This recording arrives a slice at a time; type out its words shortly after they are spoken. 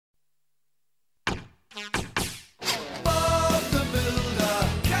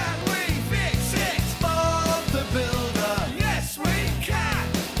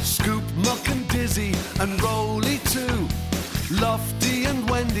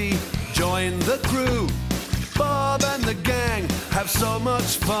Wendy join the crew. Bob and the gang have so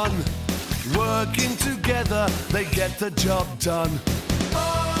much fun. Working together, they get the job done.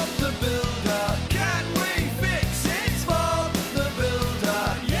 Bob the Builder, can we fix it? Bob the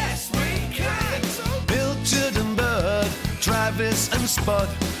Builder, yes we can. Pilchard and Bird, Travis and Spud,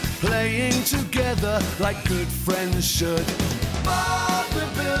 playing together like good friends should. Bob the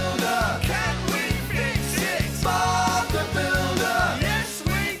Builder, can we fix it? Bob the Builder, yes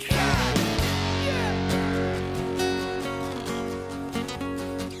we can.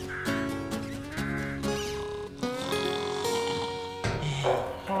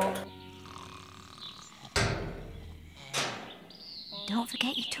 Don't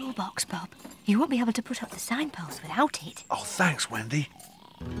forget your toolbox, Bob. You won't be able to put up the signpost without it. Oh, thanks, Wendy.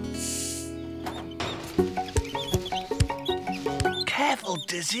 Careful,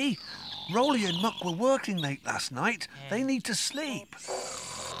 Dizzy. Rolly and Muck were working late last night. They need to sleep.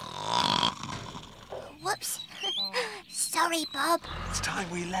 Whoops. Sorry, Bob. It's time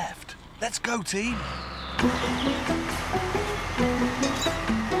we left. Let's go, team.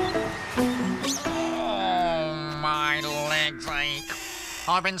 Oh, my legs ache.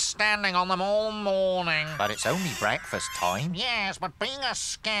 I've been standing on them all morning. But it's only breakfast time. Yes, but being a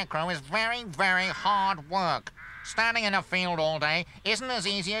scarecrow is very, very hard work. Standing in a field all day isn't as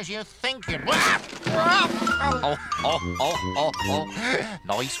easy as you think you'd... Oh.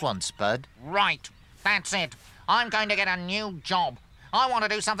 Nice one, Spud. Right, that's it. I'm going to get a new job. I want to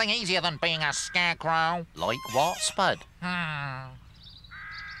do something easier than being a scarecrow. Like what, Spud? I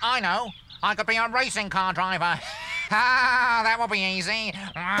know. I could be a racing car driver. That would be easy.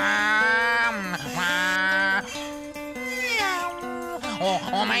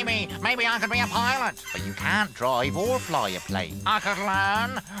 Or maybe I could be a pilot. But you can't drive or fly a plane. I could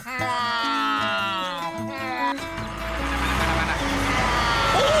learn.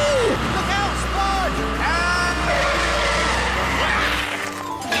 Look out,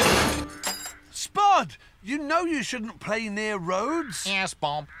 Spud! Spud, you know you shouldn't play near roads. Yes,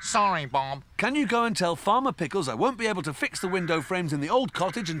 Bob. Sorry, Bob. Can you go and tell Farmer Pickles I won't be able to fix the window frames in the old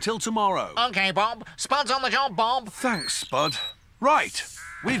cottage until tomorrow? OK, Bob. Spud's on the job, Bob. Thanks, Spud. Right,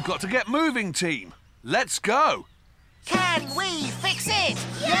 we've got to get moving, team. Let's go. Can we fix it?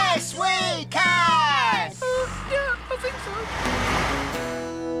 Yes, we can! Yeah, I think so.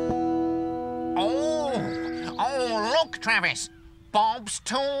 Oh, look, Travis. Bob's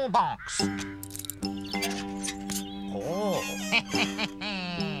toolbox. Oh.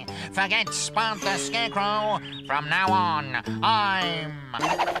 Forget Spud the Scarecrow. From now on, I'm...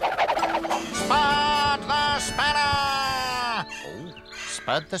 Spud the Spanner! Oh,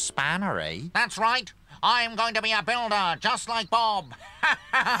 Spud the Spanner, eh? That's right. I'm going to be a builder, just like Bob.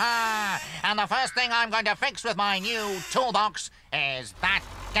 And the first thing I'm going to fix with my new toolbox is that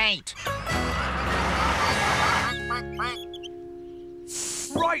gate.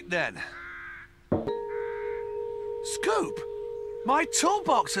 Right then. Scoop, my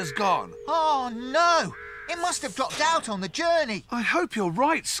toolbox has gone. Oh, no. It must have dropped out on the journey. I hope you're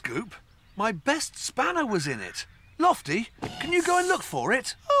right, Scoop. My best spanner was in it. Lofty, can you go and look for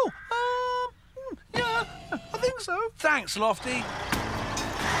it? Oh, yeah, I think so. Thanks, Lofty.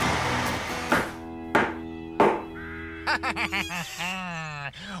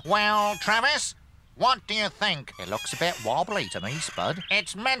 Well, Travis, what do you think? It looks a bit wobbly to me, Spud.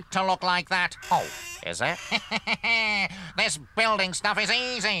 It's meant to look like that. Oh, is it? This building stuff is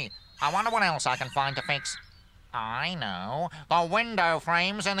easy. I wonder what else I can find to fix. I know. The window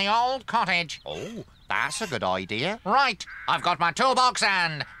frames in the old cottage. Oh, that's a good idea. Right. I've got my toolbox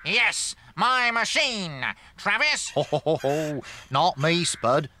and, yes, my machine. Travis? Ho. Not me,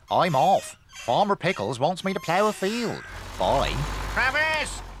 Spud. I'm off. Farmer Pickles wants me to plough a field. Bye.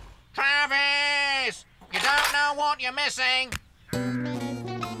 Travis! Travis! You don't know what you're missing.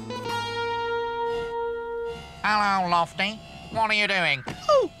 Hello, Lofty. What are you doing?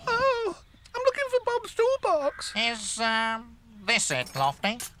 Oh, I'm looking for Bob's toolbox. Is, this it,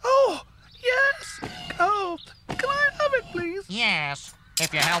 Lofty? Oh, yes. Oh, can I have it, please? Yes,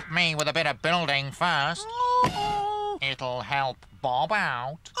 if you help me with a bit of building first. Oh. It'll help Bob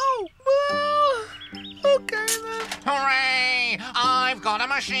out. Oh, well, okay then. Hooray! I've got a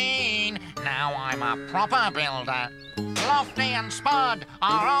machine. Now I'm a proper builder. Lofty and Spud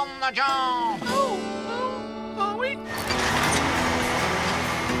are on the job. Oh, are we?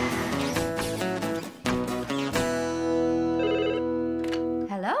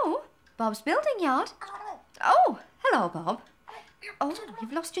 Hello? Bob's building yard? Oh, hello, Bob. Oh,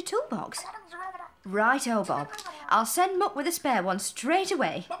 you've lost your toolbox. Righto, Bob. I'll send Muck with a spare one straight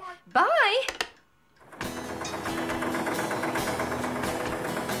away. Bye!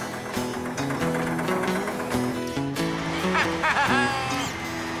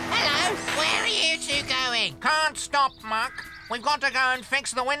 We've got to go and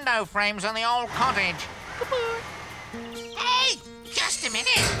fix the window frames in the old cottage. Hey, just a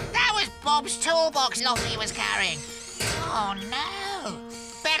minute. That was Bob's toolbox Lofty was carrying. Oh, no.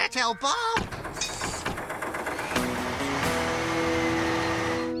 Better tell Bob.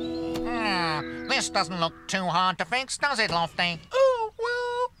 This doesn't look too hard to fix, does it, Lofty? Oh,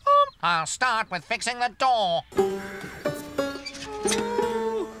 well, I'll start with fixing the door.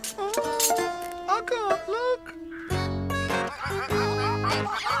 I can't look.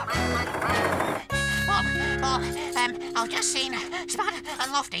 Bob, I've just seen Spud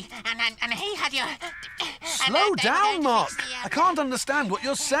and Lofty, and he had your... Slow down, Mark. I can't understand what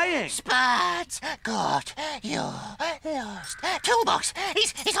you're saying. Spud's got your lost toolbox.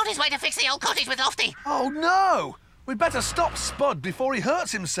 He's on his way to fix the old cottage with Lofty. Oh, no! We'd better stop Spud before he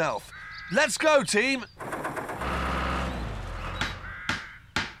hurts himself. Let's go, team.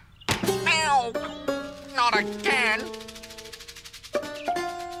 Ow! Not again.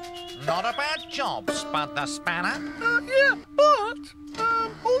 Not a bad job, Spud the Spanner. Yeah, but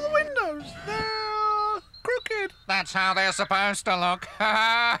all the windows, they're crooked. That's how they're supposed to look.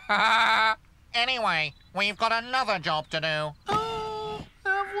 Anyway, we've got another job to do. Oh,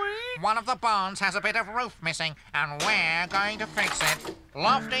 have we? One of the barns has a bit of roof missing, and we're going to fix it.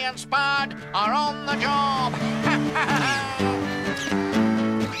 Lofty and Spud are on the job.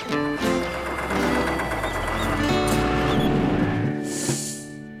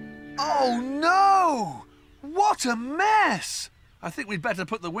 Oh, no! What a mess! I think we'd better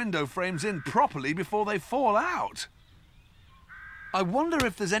put the window frames in properly before they fall out. I wonder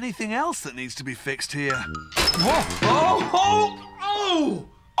if there's anything else that needs to be fixed here. Whoa! Oh! Oh! Oh!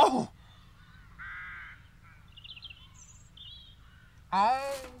 Oh!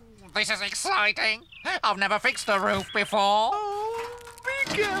 Oh, this is exciting. I've never fixed the roof before. Oh,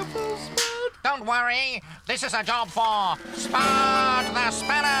 be careful, Spud. Don't worry, this is a job for Spud the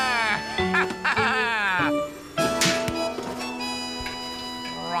Spanner.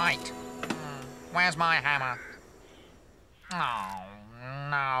 Right. Where's my hammer? Oh,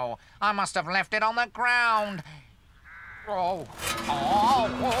 no. I must have left it on the ground. Oh. Oh.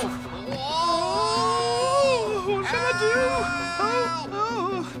 Oh. Oh, what shall I do?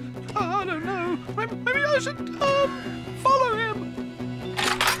 Oh, I don't know. Maybe I should follow him.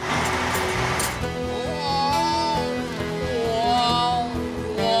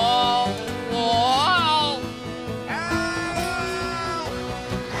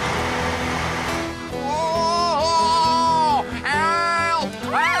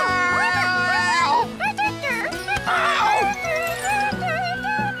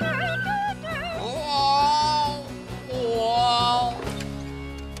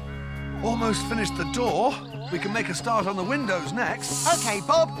 Almost finished the door. We can make a start on the windows next. Okay,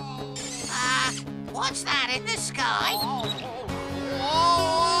 Bob. What's that in the sky? Wow!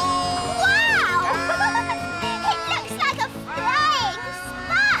 It looks like a flying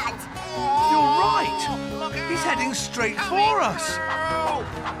spud! You're right. He's heading straight for us.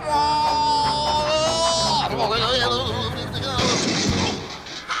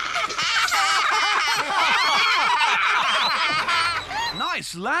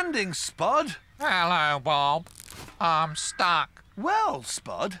 Nice landing, Spud. Hello, Bob. I'm stuck. Well,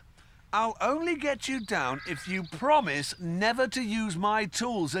 Spud, I'll only get you down if you promise never to use my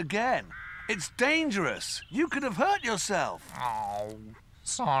tools again. It's dangerous. You could have hurt yourself. Oh,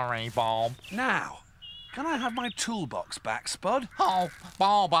 sorry, Bob. Now, can I have my toolbox back, Spud? Oh,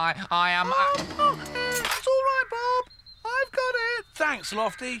 Bob, I am... It's all right, Bob. I've got it. Thanks,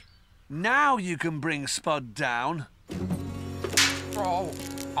 Lofty. Now you can bring Spud down. Oh,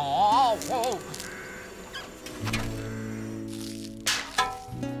 oh, oh.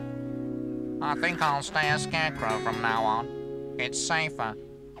 I think I'll stay a scarecrow from now on. It's safer.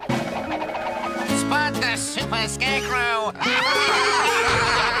 Spud the Super Scarecrow!